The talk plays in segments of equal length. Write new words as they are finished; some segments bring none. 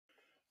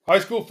High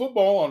school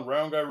football on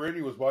Round Guy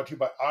Radio was brought to you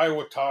by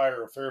Iowa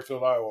Tire of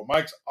Fairfield, Iowa,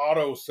 Mike's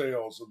Auto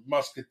Sales of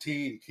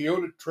Muscatine,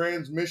 Kyoto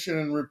Transmission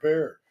and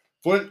Repair,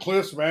 Flint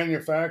Cliffs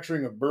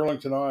Manufacturing of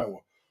Burlington, Iowa,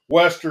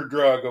 Wester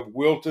Drug of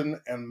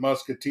Wilton and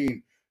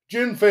Muscatine,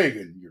 Jen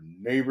Fagan, your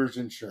neighbor's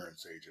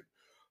insurance agent,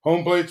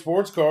 Home Plate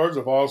Sports Cards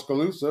of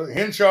Oskaloosa,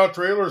 Henshaw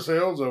Trailer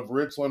Sales of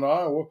Richland,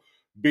 Iowa,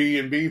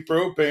 B&B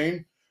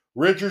Propane,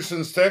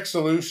 Richardson's Tech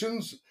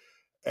Solutions,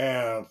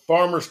 and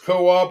Farmers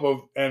Co-op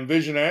of and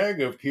Vision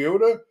Ag of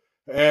Kyoto,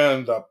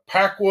 and the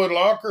Packwood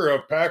Locker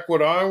of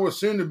Packwood, Iowa,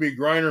 soon to be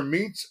Griner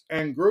Meats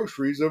and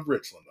Groceries of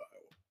Richland,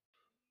 Iowa.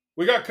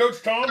 We got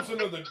Coach Thompson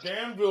of the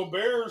Danville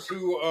Bears,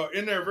 who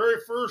in their very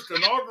first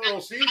inaugural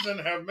season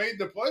have made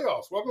the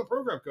playoffs. Welcome to the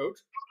program, Coach.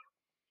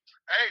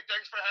 Hey,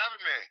 thanks for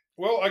having me.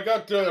 Well, I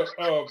got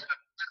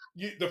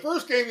the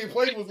first game you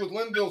played was with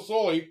Linville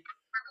Sully,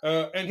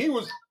 and he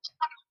was.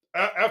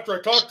 After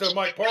I talked to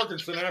Mike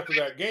Parkinson after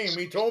that game,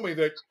 he told me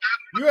that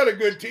you had a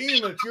good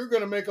team and that you're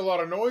going to make a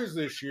lot of noise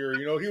this year.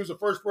 You know, he was the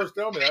first person to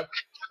tell me that.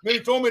 Then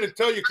he told me to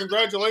tell you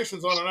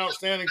congratulations on an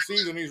outstanding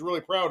season. He's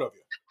really proud of you.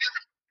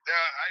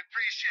 Yeah, I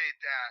appreciate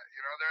that.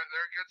 You know,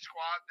 they're a good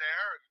squad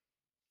there,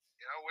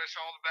 and wish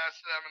all the best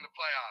to them in the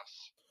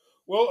playoffs.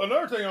 Well,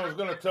 another thing I was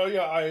going to tell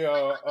you,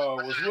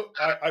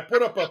 I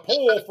put up a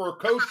poll for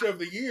Coach of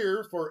the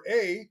Year for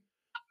A.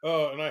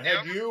 And I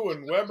had you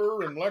and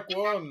Weber and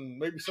Lekwa and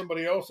maybe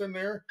somebody else in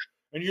there,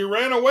 and you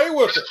ran away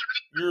with it.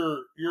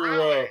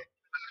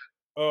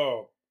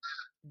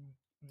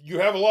 You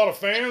have a lot of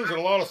fans and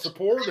a lot of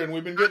support, and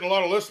we've been getting a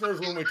lot of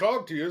listeners when we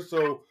talk to you.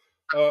 So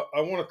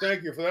I want to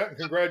thank you for that and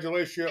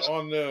congratulate you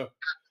on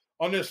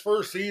this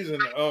first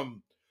season.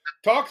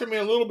 Talk to me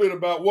a little bit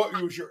about what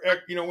was your,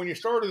 when you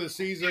started the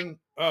season.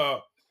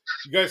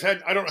 You guys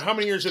had, I don't know how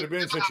many years it had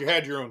been since you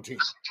had your own team.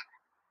 8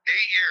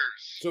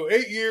 years. So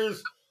 8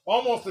 years.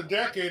 Almost a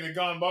decade had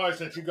gone by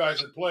since you guys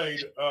had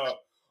played.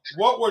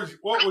 What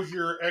was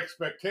your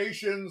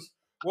expectations?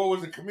 What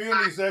was the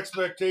community's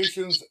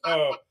expectations?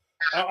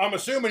 I'm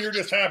assuming you're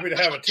just happy to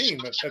have a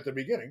team at the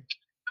beginning.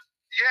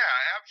 Yeah,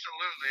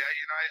 absolutely.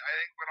 I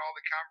think when all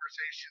the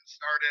conversations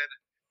started,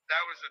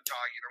 that was the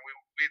talk.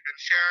 We'd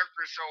been sharing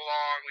for so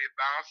long. We had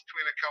bounced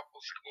between a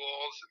couple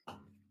schools. And,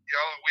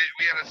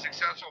 we had a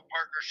successful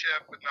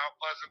partnership with Mount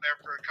Pleasant there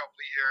for a couple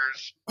of years.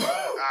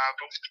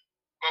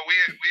 But we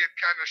had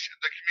kind of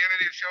the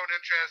community had shown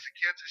interest, the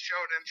kids had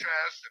shown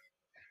interest, and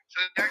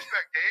so the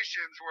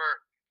expectations were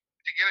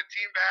to get a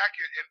team back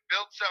and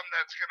build something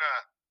that's going to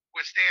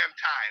withstand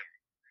time.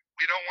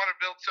 We don't want to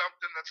build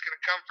something that's going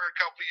to come for a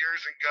couple of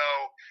years and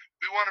go.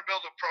 We want to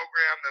build a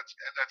program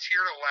that's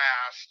here to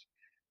last.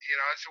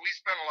 So we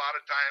spent a lot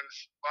of time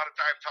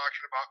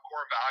talking about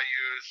core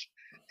values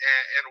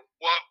and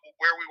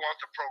where we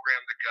want the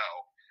program to go.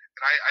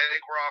 And I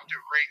think we're off to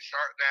a great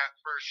start in that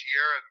first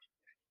year, and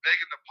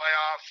making the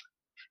playoffs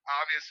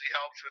obviously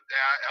helps with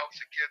that.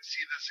 Helps the kids see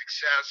the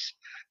success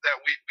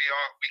that we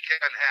can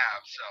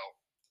have. So.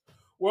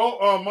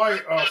 Well,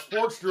 my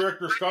sports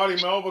director, Scotty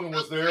Melvin,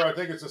 was there. I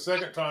think it's the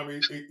second time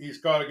he's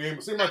caught a game.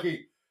 It seemed like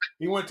he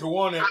went to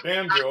one at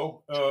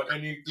Danville,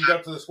 and he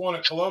got to this one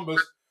at Columbus,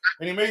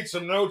 and he made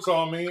some notes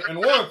on me. And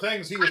one of the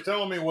things he was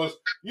telling me was,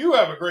 you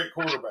have a great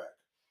quarterback.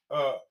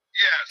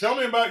 Yes. Tell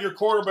me about your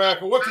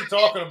quarterback, and what's he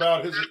talking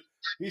about?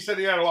 He said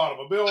he had a lot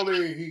of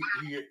ability.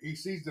 He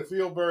sees the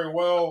field very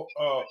well.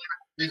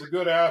 He's a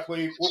good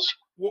athlete.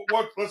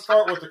 Let's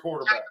start with the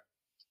quarterback.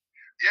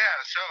 Yeah,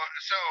 so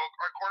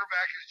our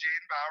quarterback is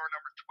Jaden Bauer,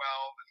 number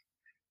 12. And,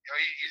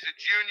 he's a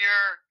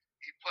junior.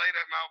 He played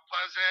at Mount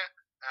Pleasant.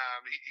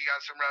 He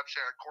got some reps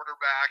there at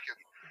quarterback. And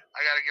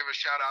I got to give a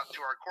shout-out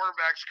to our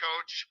quarterbacks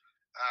coach,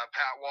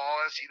 Pat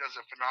Wallace. He does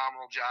a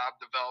phenomenal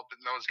job developing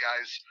those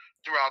guys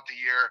throughout the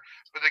year.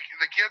 But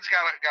the kid's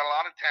got a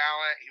lot of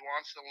talent. He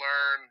wants to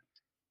learn.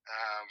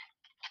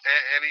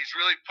 And he's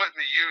really putting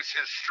to use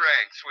his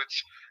strengths,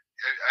 which,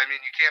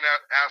 you can't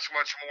ask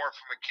much more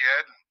from a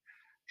kid.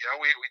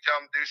 We tell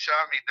him to do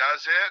something, he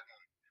does it.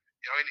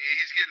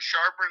 He's getting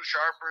sharper and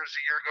sharper as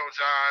the year goes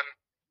on.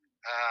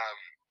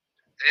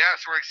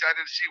 So we're excited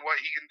to see what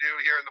he can do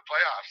here in the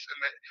playoffs.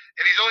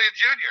 And he's only a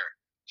junior,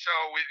 so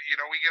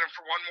we get him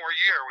for one more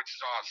year, which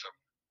is awesome.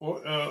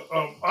 Well,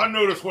 I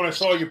noticed when I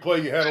saw you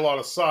play, you had a lot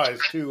of size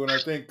too, and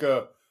I think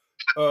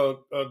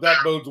that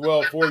bodes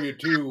well for you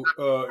too.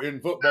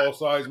 In football,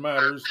 size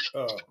matters.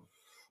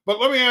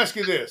 But let me ask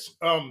you this: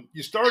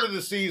 you started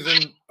the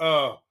season.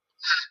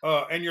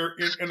 And you're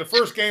in the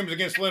first games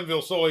against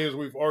Linville Sully, as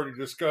we've already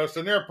discussed,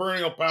 and they're a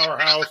perennial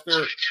powerhouse.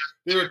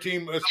 They're a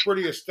team that's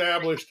pretty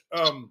established.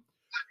 And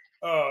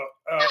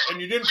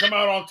you didn't come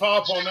out on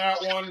top on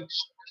that one,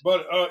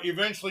 but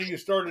eventually you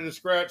started to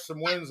scratch some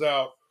wins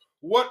out.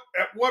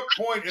 At what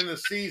point in the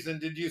season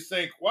did you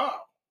think,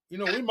 wow,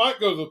 we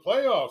might go to the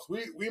playoffs?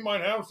 We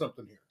might have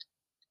something here.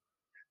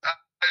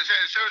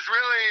 So it was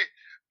really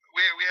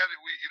we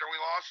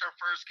lost our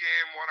first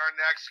game, won our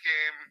next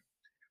game.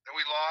 And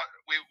we lost.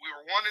 We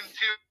were 1-2,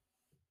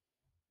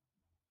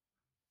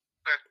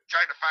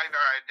 trying to find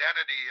our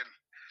identity, and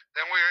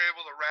then we were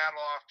able to rattle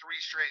off 3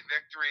 straight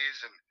victories,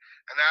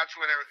 and that's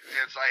when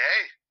it's like,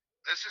 hey,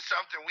 this is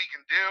something we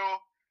can do.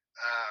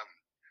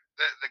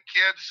 The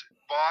kids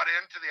bought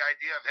into the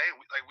idea of, hey,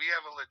 we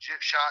have a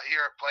legit shot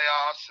here at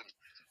playoffs. And,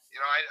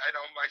 I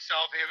know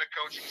myself and the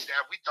coaching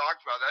staff, we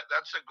talked about that.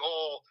 That's the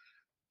goal,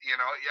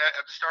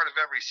 at the start of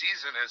every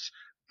season is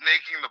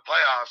making the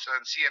playoffs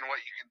and seeing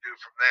what you can do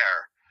from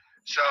there.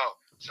 So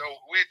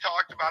we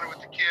talked about it with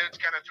the kids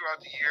kind of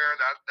throughout the year.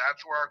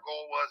 That's where our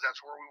goal was.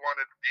 That's where we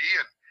wanted to be.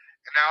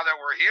 And now that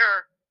we're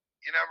here,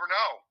 you never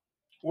know.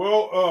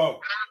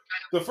 Well,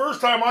 the first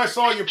time I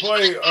saw you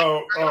play,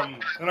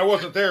 and I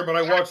wasn't there, but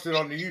I watched it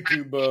on the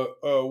YouTube,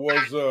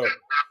 was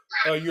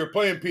you were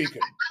playing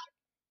Pekin.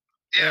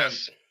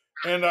 Yes.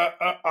 And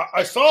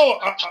I saw,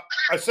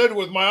 I said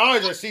with my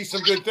eyes, I see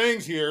some good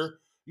things here,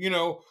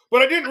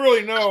 but I didn't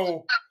really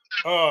know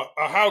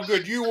how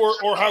good you were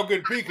or how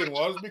good Pekin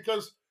was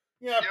because,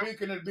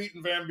 Pekin had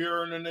beaten Van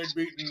Buren and they'd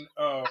beaten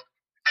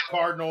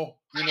Cardinal,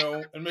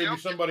 and maybe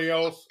somebody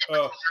else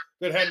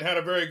that hadn't had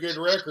a very good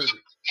record.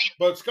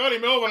 But Scotty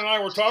Melvin and I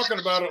were talking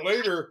about it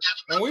later,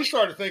 and we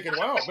started thinking,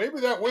 wow, maybe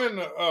that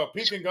win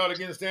Pekin got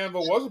against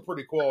Danville was a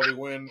pretty quality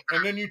win.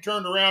 And then you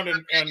turned around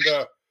and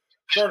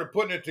started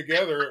putting it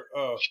together.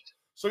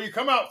 So you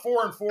come out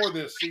 4-4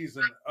 this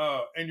season,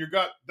 and you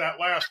got that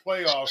last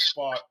playoff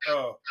spot.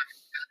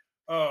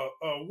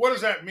 What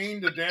does that mean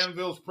to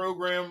Danville's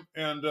program,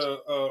 and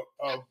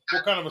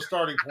what kind of a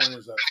starting point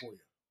is that for you?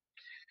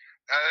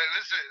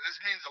 This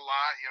means a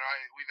lot.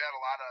 We've had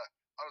a lot of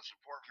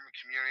support from the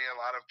community. A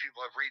lot of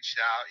people have reached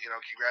out,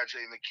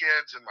 congratulating the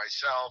kids and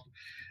myself.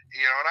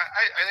 And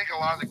I think a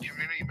lot of the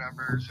community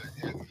members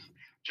and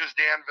just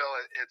Danville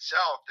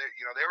itself,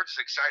 they were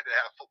just excited to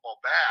have football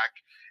back.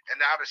 And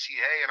now to see,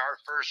 hey, in our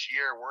first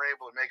year, we're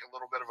able to make a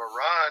little bit of a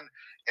run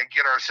and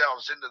get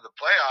ourselves into the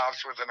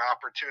playoffs with an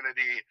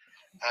opportunity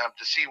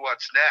to see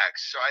what's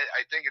next. So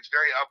I think it's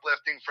very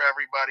uplifting for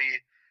everybody.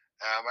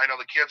 I know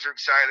the kids are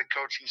excited,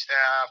 coaching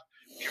staff,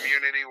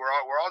 community. We're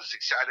all just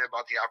excited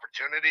about the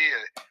opportunity,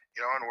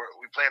 and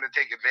we plan to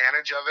take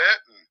advantage of it,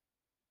 and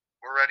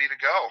we're ready to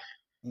go.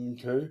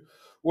 Okay.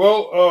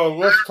 Well,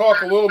 let's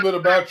talk a little bit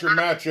about your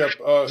matchup.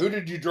 Who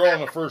did you draw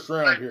in the first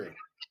round here?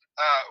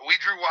 We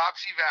drew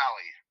Wapsie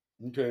Valley.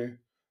 Okay.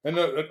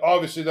 And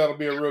obviously that'll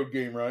be a road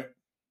game, right?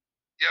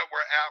 Yeah,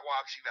 we're at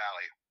Wapsie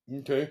Valley.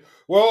 Okay.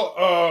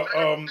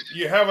 Well,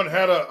 you haven't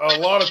had a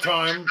lot of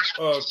time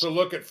to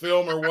look at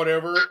film or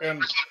whatever,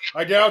 and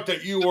I doubt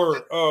that you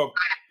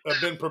have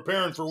been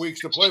preparing for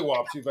weeks to play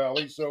Wapsie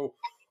Valley. So,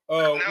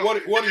 No.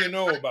 What do you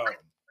know about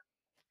them?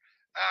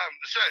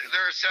 So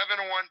they're a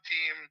 7-1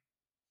 team.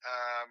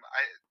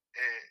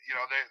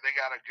 They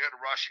got a good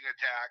rushing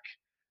attack.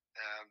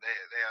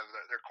 They have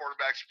their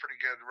quarterback's a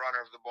pretty good runner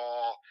of the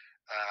ball,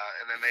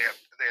 and then they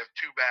have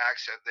two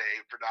backs that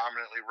they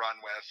predominantly run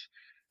with.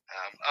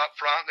 Up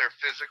front, they're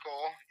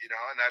physical,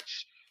 and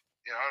that's,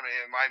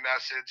 my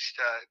message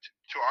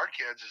to our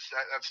kids is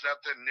that's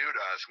nothing new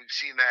to us. We've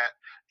seen that,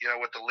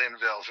 with the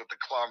Linvilles, with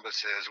the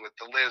Columbuses, with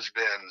the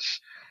Lisbons.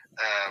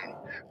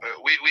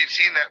 We've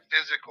seen that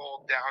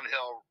physical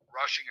downhill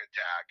rushing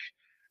attack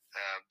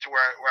to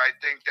where I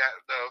think that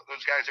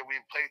those guys that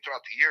we've played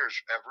throughout the years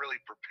have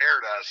really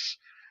prepared us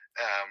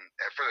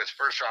for this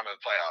first round of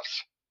the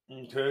playoffs.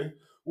 Okay.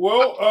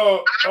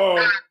 Well,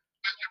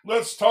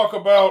 let's talk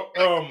about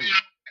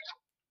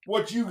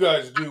what you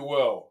guys do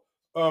well.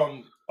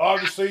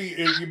 Obviously,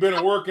 you've been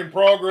a work in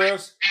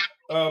progress,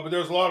 but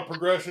there's a lot of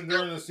progression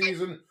during the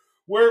season.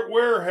 Where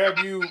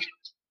do you,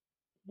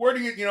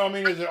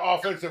 is it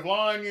offensive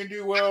line you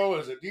do well?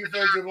 Is it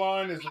defensive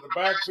line? Is it the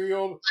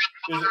backfield?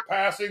 Is it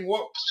passing?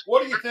 What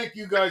do you think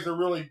you guys are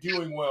really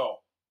doing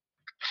well?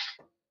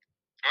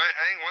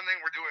 I think one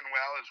thing we're doing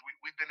well is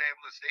we've been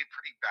able to stay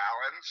pretty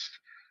balanced,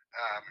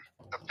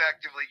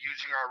 effectively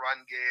using our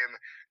run game,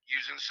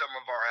 using some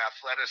of our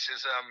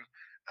athleticism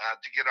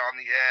to get on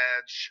the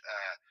edge.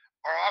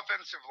 Our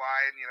offensive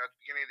line, at the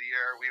beginning of the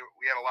year,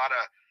 we had a lot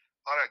of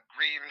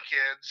green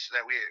kids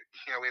that we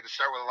had to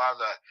start with a lot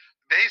of the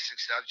basic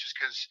stuff just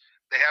because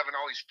they haven't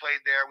always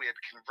played there. We had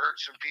to convert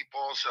some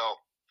people, so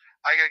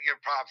I got to give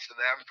props to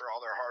them for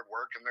all their hard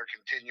work, and they're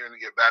continuing to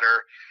get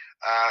better.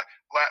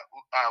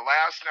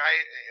 Last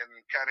night and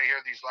kind of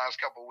here these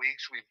last couple of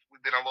weeks, we've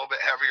been a little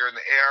bit heavier in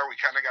the air. We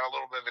kind of got a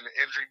little bit of an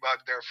injury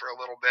bug there for a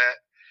little bit.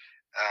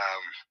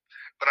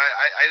 But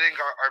I think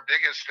our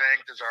biggest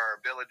strength is our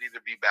ability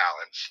to be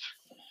balanced.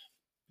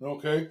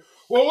 Okay.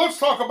 Well, let's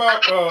talk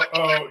about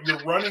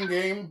your running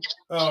game.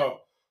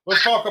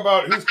 Let's talk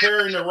about who's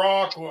carrying the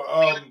rock.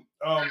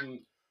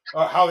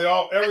 How they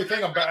all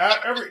everything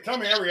about tell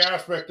me every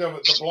aspect of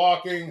it: the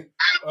blocking,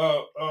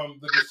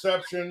 the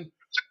deception,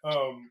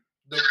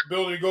 the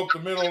ability to go up the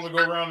middle, to go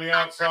around the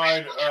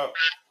outside.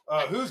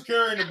 Who's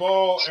carrying the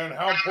ball, and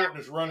how important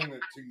is running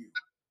it to you?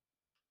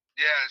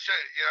 Yeah, so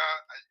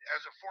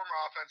as a former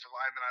offensive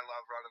lineman, I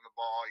love running the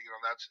ball.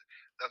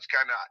 That's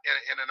kind of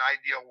in an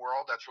ideal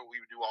world, that's what we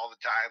would do all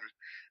the time.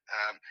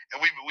 And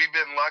we've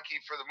been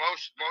lucky for the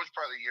most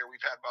part of the year.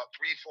 We've had about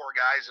 3-4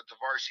 guys at the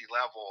varsity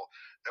level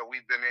that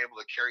we've been able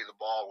to carry the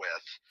ball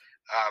with.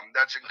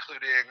 That's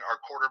including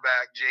our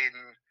quarterback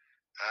Jaden,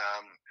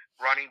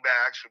 running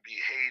backs would be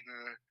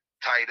Hayden,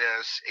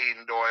 Titus,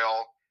 Aiden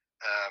Doyle.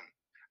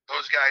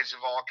 Those guys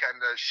have all kind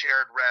of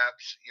shared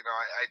reps.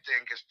 I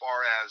think as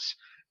far as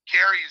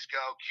carries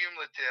go,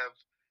 cumulative,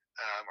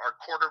 our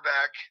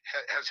quarterback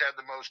has had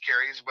the most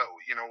carries, but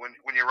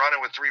when you're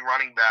running with 3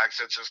 running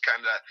backs, that's just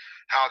kind of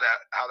how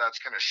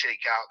that's going to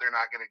shake out. They're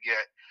not going to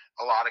get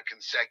a lot of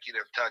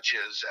consecutive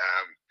touches,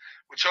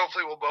 which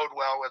hopefully will bode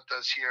well with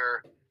us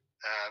here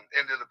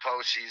into the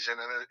postseason.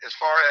 And as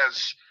far as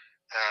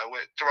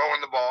with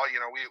throwing the ball,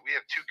 we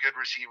have 2 good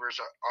receivers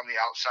on the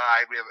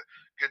outside. We have a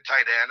good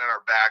tight end, and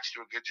our backs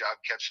do a good job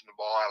catching the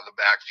ball out of the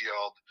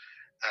backfield.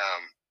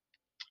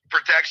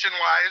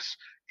 Protection-wise,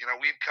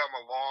 we've come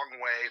a long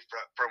way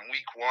from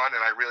week 1,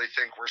 and I really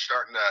think we're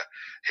starting to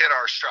hit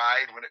our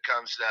stride when it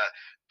comes to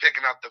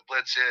picking up the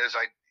blitzes,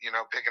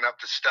 picking up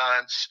the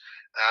stunts,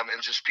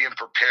 and just being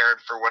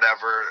prepared for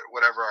whatever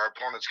our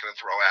opponent's going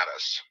to throw at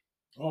us.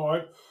 All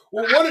right.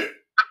 Well,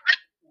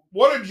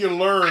 what did you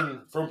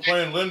learn from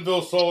playing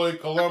Linville, Sully,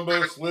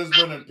 Columbus,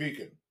 Lisbon, and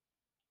Pekin?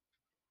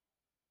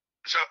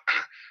 So,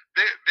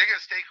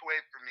 biggest takeaway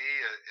for me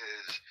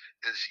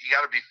is you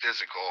got to be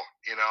physical,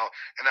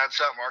 and that's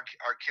something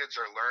our kids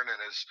are learning.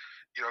 Is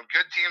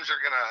good teams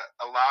are going to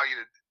allow you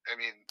to.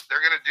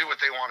 They're going to do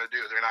what they want to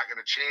do. They're not going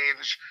to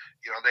change.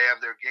 They have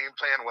their game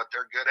plan, what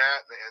they're good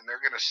at, and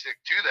they're going to stick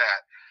to that.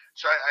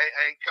 So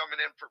I ain't coming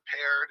in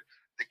prepared.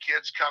 The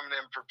kids coming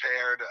in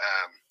prepared.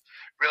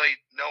 Really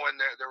knowing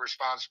their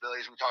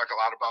responsibilities. We talk a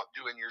lot about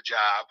doing your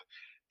job,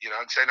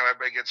 because I know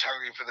everybody gets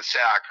hungry for the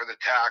sack or the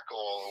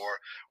tackle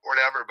or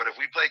whatever. But if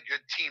we play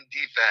good team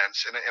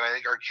defense, and I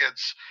think our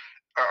kids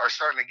are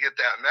starting to get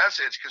that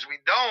message, because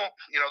we don't,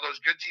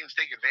 those good teams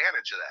take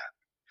advantage of that.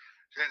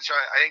 And so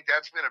I think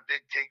that's been a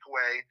big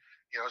takeaway,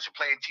 so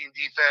playing team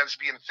defense,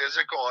 being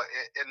physical,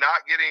 and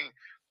not getting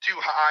too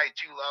high,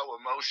 too low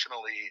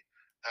emotionally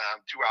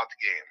throughout the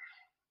game.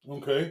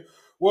 Okay.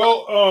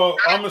 Well,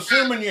 I'm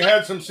assuming you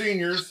had some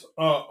seniors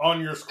on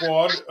your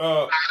squad.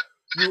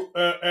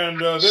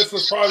 This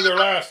was probably their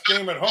last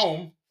game at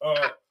home.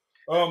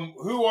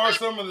 Who are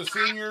some of the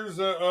seniors?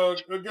 I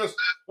guess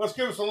let's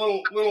give us a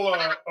little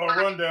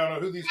rundown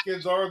of who these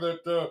kids are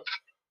that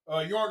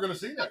you aren't going to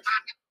see next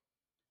year.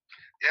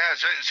 Yeah,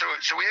 so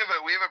we have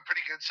a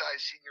pretty good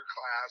sized senior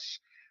class.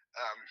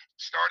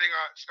 Starting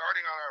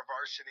on our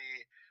varsity,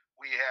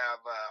 we have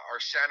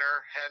our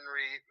center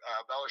Henry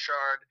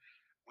Belishard.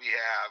 We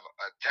have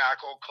a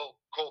tackle,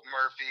 Colton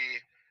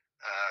Murphy,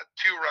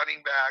 2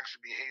 running backs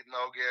would be Hayden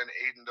Logan,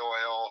 Aiden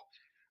Doyle.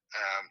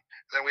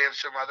 Then we have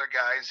some other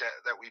guys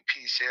that we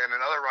piece in.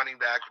 Another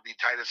running back would be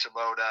Titus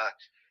Sabota.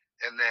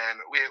 And then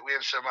we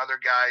have some other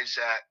guys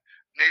that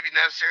maybe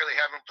necessarily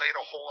haven't played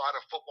a whole lot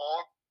of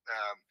football.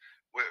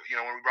 When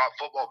we brought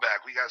football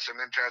back, we got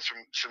some interest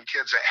from some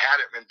kids that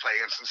hadn't been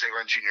playing since they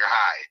were in junior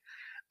high.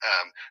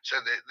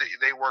 So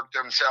they work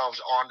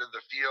themselves onto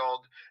the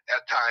field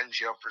at times,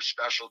 for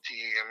special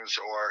teams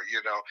or,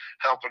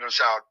 helping us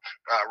out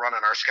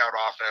running our scout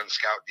offense,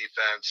 scout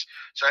defense.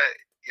 So,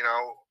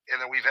 and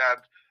then we've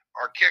had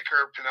our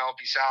kicker,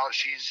 Penelope Salas.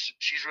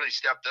 She's really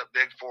stepped up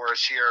big for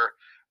us here.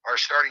 Our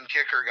starting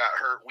kicker got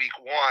hurt week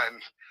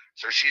 1,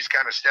 so she's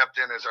kind of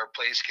stepped in as our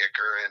place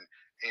kicker, and,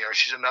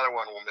 she's another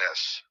one we'll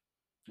miss.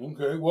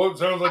 Okay. Well, it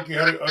sounds like you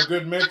had a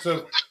good mix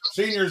of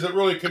seniors that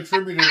really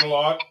contributed a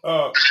lot.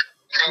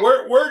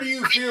 Where do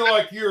you feel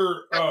like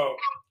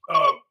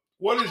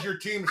what is your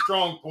team's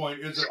strong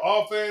point? Is it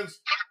offense?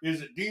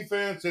 Is it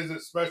defense? Is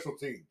it special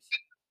teams?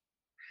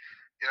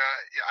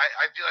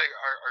 I feel like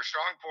our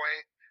strong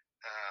point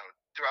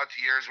throughout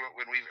the years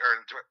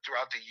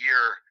throughout the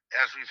year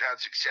as we've had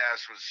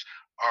success was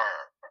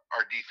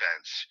our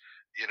defense.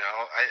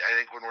 I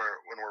think when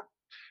we're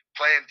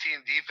playing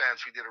team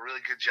defense, we did a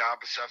really good job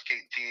of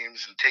suffocating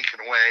teams and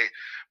taking away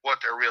what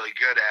they're really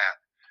good at.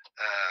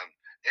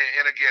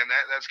 And again,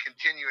 that's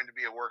continuing to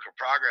be a work of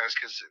progress,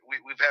 because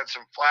we've had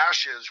some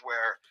flashes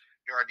where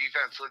our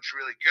defense looks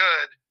really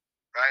good,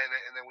 right?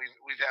 And then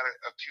we've had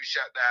a few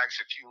setbacks,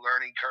 a few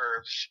learning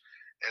curves,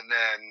 and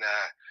then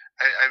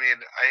I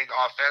think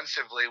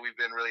offensively we've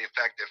been really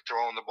effective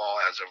throwing the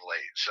ball as of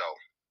late. So,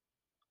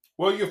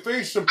 well, you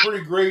faced some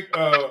pretty great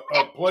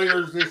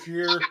players this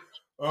year.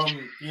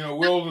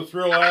 Will the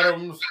Thrill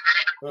Adams,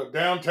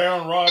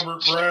 downtown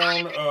Robert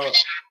Brown,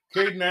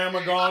 Caden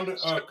Amagond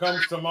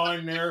comes to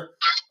mind there.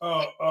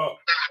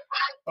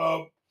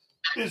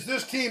 Is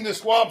this team, this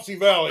Wapsie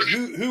Valley,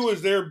 who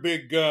is their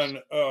big gun,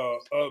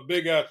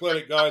 big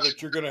athletic guy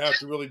that you're going to have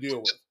to really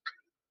deal with?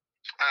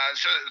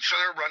 So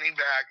their running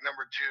back,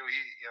 number 2,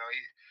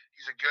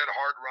 he's a good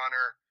hard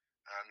runner.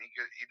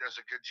 He does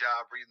a good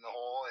job reading the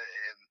hole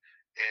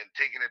and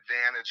taking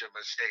advantage of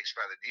mistakes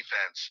by the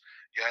defense.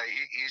 Yeah,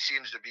 he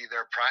seems to be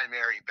their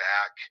primary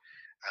back.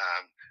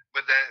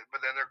 But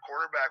then their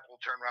quarterback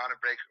will turn around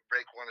and break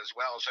one as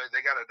well. So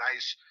they got a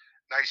nice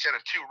set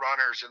of 2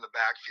 runners in the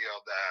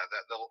backfield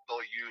that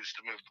they'll use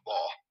to move the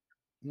ball.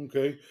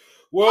 Okay.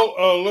 Well,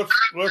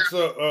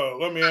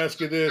 let me ask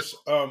you this.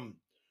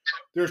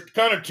 There's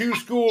kind of 2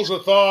 schools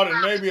of thought, and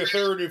maybe a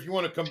third if you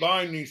want to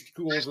combine these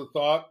schools of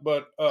thought.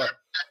 But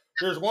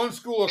there's one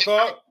school of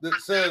thought that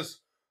says,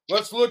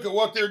 let's look at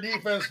what their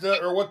defense does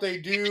or what they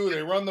do.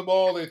 They run the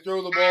ball, they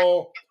throw the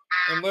ball,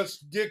 and let's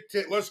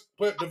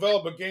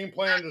develop a game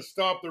plan to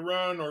stop the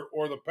run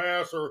or the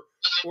pass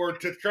or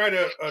to try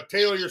to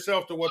tailor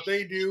yourself to what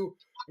they do.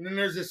 And then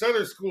there's this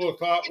other school of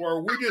thought where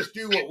we just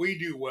do what we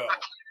do well,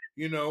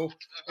 you know.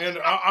 And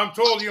I'm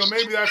told,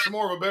 maybe that's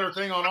more of a better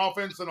thing on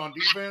offense than on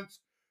defense,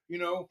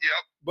 Yep.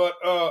 But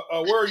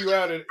where are you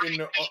at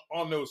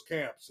on those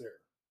camps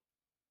there?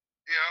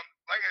 Yeah,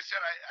 like I said,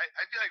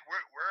 I feel like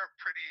we're a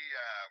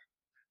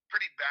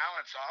pretty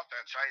balanced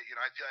offense, right?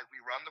 I feel like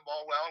we run the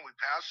ball well and we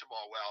pass the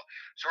ball well.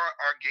 So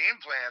our game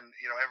plan,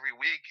 every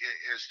week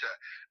is to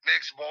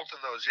mix both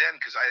of those in,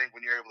 because I think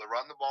when you're able to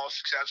run the ball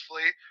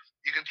successfully,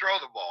 you can throw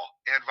the ball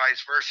and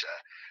vice versa.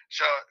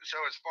 So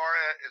as far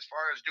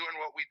as doing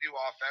what we do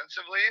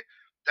offensively,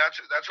 that's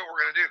what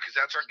we're gonna do, because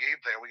that's our game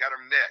plan. We got to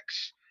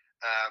mix.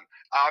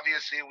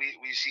 Obviously,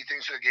 we see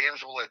things for the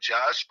games, we'll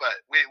adjust,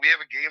 but we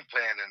have a game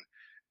plan, and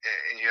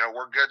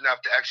we're good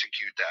enough to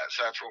execute that.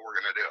 So that's what we're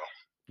gonna do.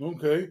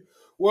 Okay.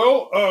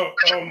 Well,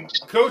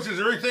 Coach, is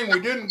there anything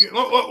we didn't get?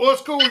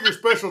 Let's go with your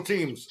special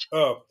teams.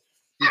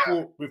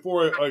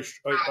 Before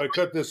I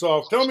cut this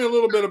off, tell me a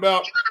little bit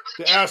about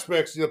the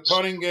aspects, the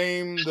punting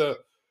game, the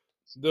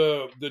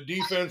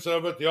defense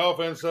of it, the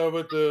offense of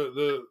it,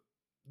 the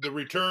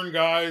return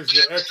guys,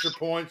 the extra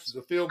points,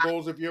 the field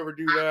goals, if you ever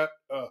do that.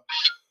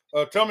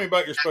 Tell me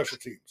about your special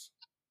teams.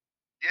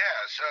 Yeah,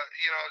 so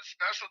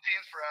special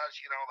teams for us,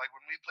 like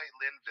when we played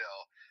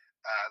Linville,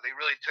 they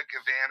really took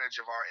advantage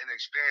of our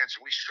inexperience,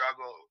 and we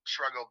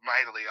struggled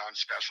mightily on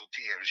special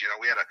teams.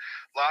 We had a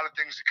lot of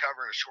things to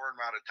cover in a short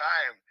amount of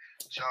time.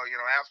 So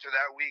after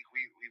that week,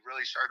 we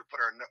really started to put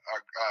our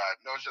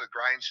nose to the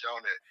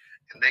grindstone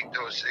and make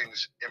those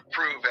things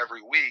improve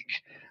every week.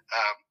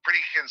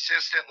 Pretty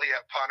consistently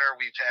at punter,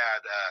 we've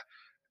had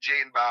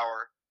Jane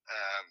Bauer.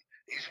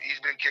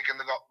 He's been kicking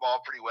the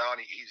ball pretty well,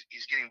 and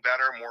he's getting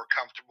better, more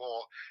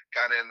comfortable,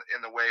 kind of in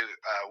the way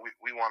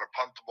we want to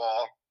punt the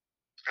ball.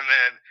 And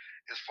then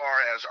as far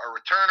as our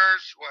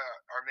returners,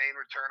 our main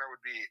returner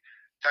would be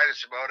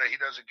Titus Sabota. He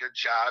does a good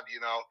job.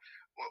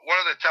 One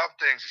of the tough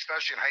things,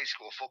 especially in high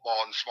school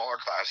football and smaller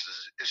classes,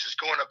 is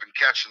just going up and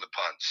catching the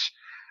punts,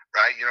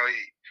 right? You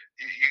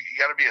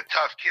got to be a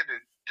tough kid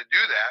to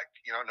do that,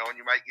 knowing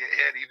you might get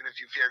hit even if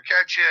you fair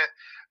catch it,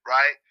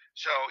 right?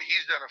 So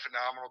he's done a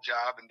phenomenal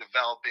job in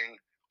developing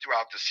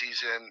throughout the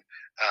season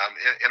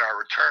in our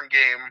return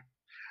game.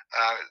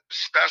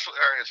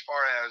 As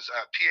far as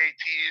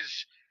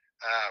PATs,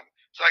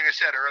 so like I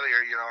said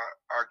earlier,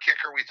 our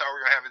kicker we thought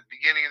we were going to have at the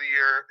beginning of the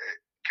year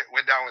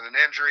went down with an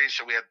injury,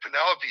 so we had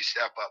Penelope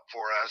step up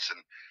for us, and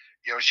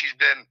she's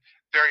been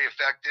very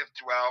effective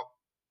throughout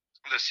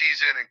the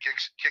season and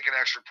kicking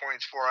extra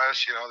points for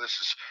us. This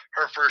is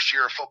her first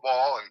year of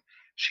football, and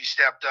she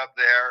stepped up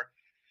there.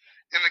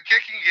 In the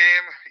kicking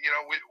game,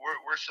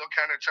 we're still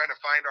kind of trying to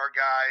find our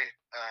guy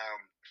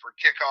for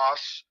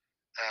kickoffs.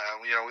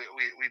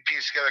 We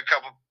pieced together a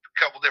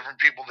couple different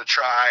people to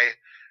try.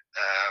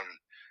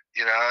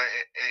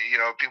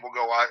 People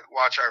go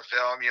watch our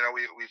film.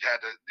 We've had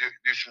to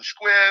do some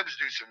squibs,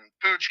 do some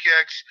pooch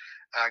kicks,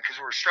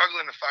 because we're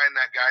struggling to find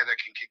that guy that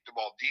can kick the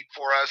ball deep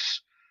for us.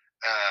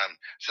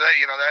 So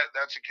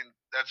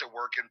that's a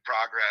work in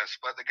progress.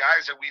 But the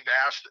guys that we've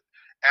asked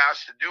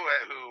to do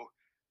it, who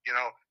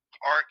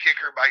aren't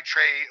kicker by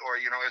trade, or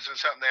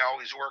isn't something they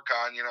always work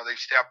on, they've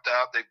stepped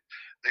up. They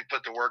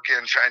put the work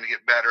in, trying to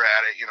get better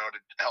at it,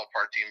 to help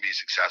our team be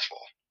successful.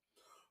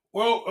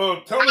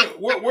 Well, tell me,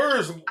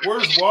 where's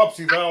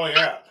Wapsie Valley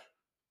at?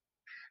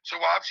 So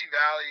Wapsie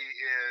Valley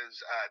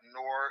is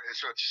north.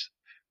 So it's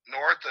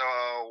north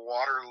of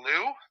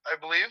Waterloo, I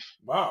believe.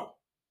 Wow.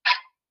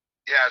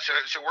 Yeah.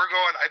 So we're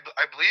going.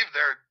 I believe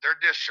they're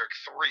District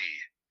 3.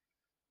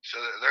 So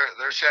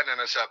they're sending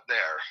us up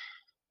there.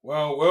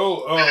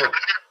 Well.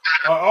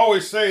 I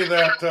always say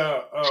that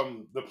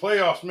the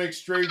playoffs make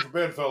strange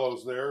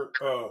bedfellows there.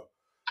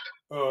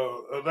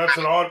 That's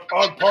an odd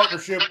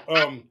partnership.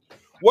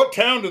 What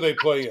town do they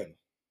play in? Let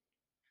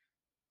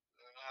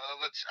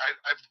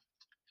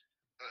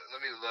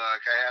me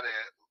look. I had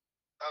it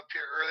up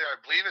here earlier. I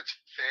believe it's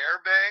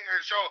Fairbank,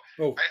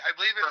 I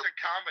believe it's a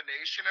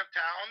combination of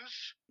towns.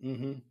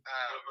 Mm-hmm.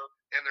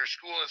 And their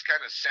school is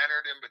kind of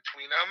centered in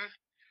between them.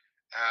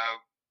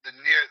 The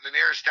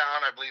nearest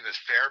town, I believe, is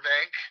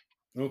Fairbank.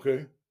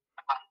 Okay.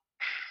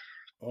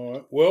 All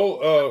right.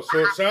 Well,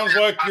 so it sounds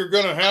like you're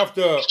going to have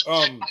to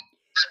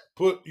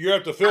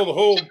fill the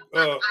whole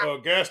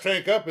gas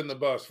tank up in the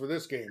bus for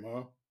this game,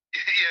 huh?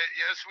 Yeah,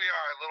 yes, we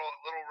are. A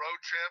little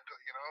road trip,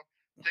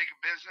 take a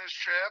business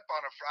trip on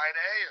a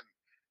Friday, and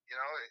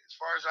as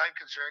far as I'm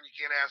concerned, you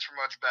can't ask for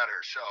much better.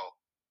 So,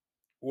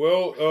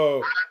 well,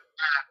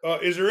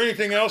 is there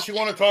anything else you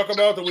want to talk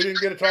about that we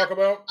didn't get to talk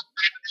about?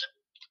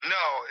 No,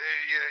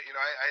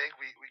 I think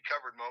we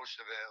covered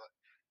most of it.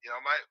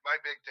 My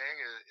big thing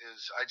is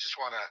I just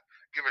want to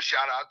give a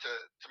shout out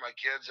to my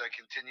kids that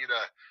continue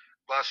to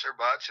bust their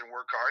butts and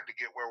work hard to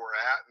get where we're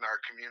at, and our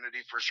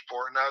community for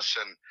supporting us,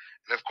 and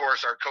of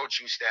course our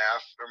coaching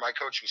staff, or my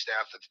coaching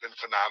staff, that's been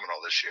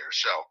phenomenal this year.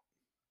 So.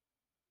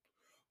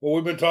 Well,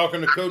 we've been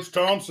talking to Coach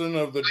Thompson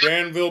of the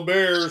Danville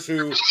Bears,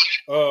 who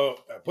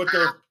put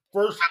their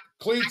first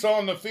cleats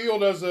on the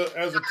field as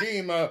a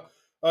team.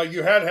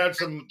 You had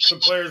some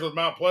players with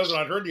Mount Pleasant.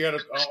 I heard you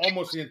had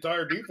almost the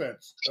entire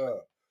defense.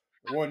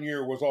 One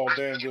year was all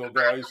Danville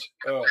guys.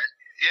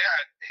 Yeah,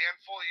 a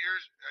handful of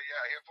years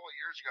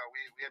ago,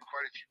 we had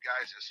quite a few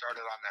guys that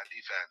started on that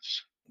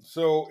defense.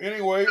 So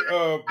anyway,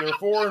 they're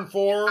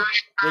 4-4.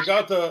 They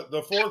got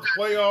the fourth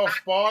playoff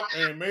spot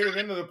and made it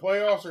into the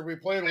playoffs. They'll be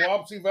playing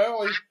Wapsie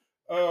Valley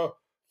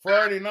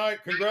Friday night.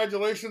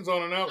 Congratulations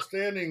on an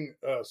outstanding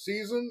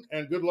season,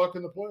 and good luck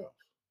in the playoffs.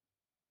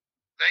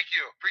 Thank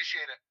you.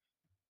 Appreciate it.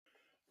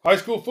 High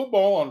school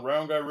football on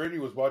Round Guy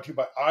Radio was brought to you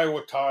by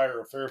Iowa Tire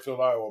of Fairfield,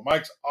 Iowa,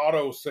 Mike's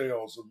Auto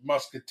Sales of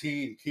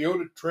Muscatine,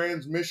 Kyoto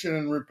Transmission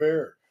and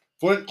Repair,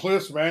 Flint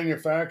Cliffs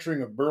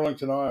Manufacturing of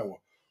Burlington, Iowa,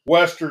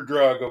 Wester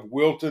Drug of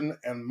Wilton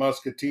and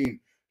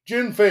Muscatine,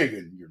 Jen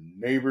Fagan, your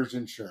neighbor's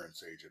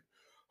insurance agent,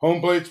 Home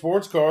Plate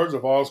Sports Cars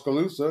of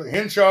Oskaloosa,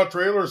 Henshaw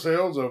Trailer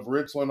Sales of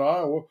Richland,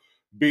 Iowa,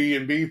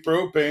 B&B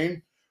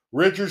Propane,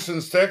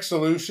 Richardson's Tech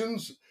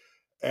Solutions,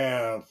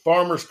 and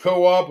Farmers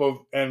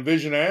Co-op and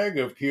Vision Ag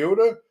of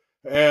Kyoto,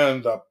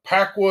 and the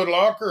Packwood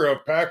Locker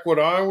of Packwood,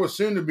 Iowa,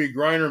 soon to be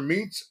Griner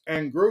Meats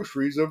and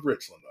Groceries of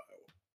Richland,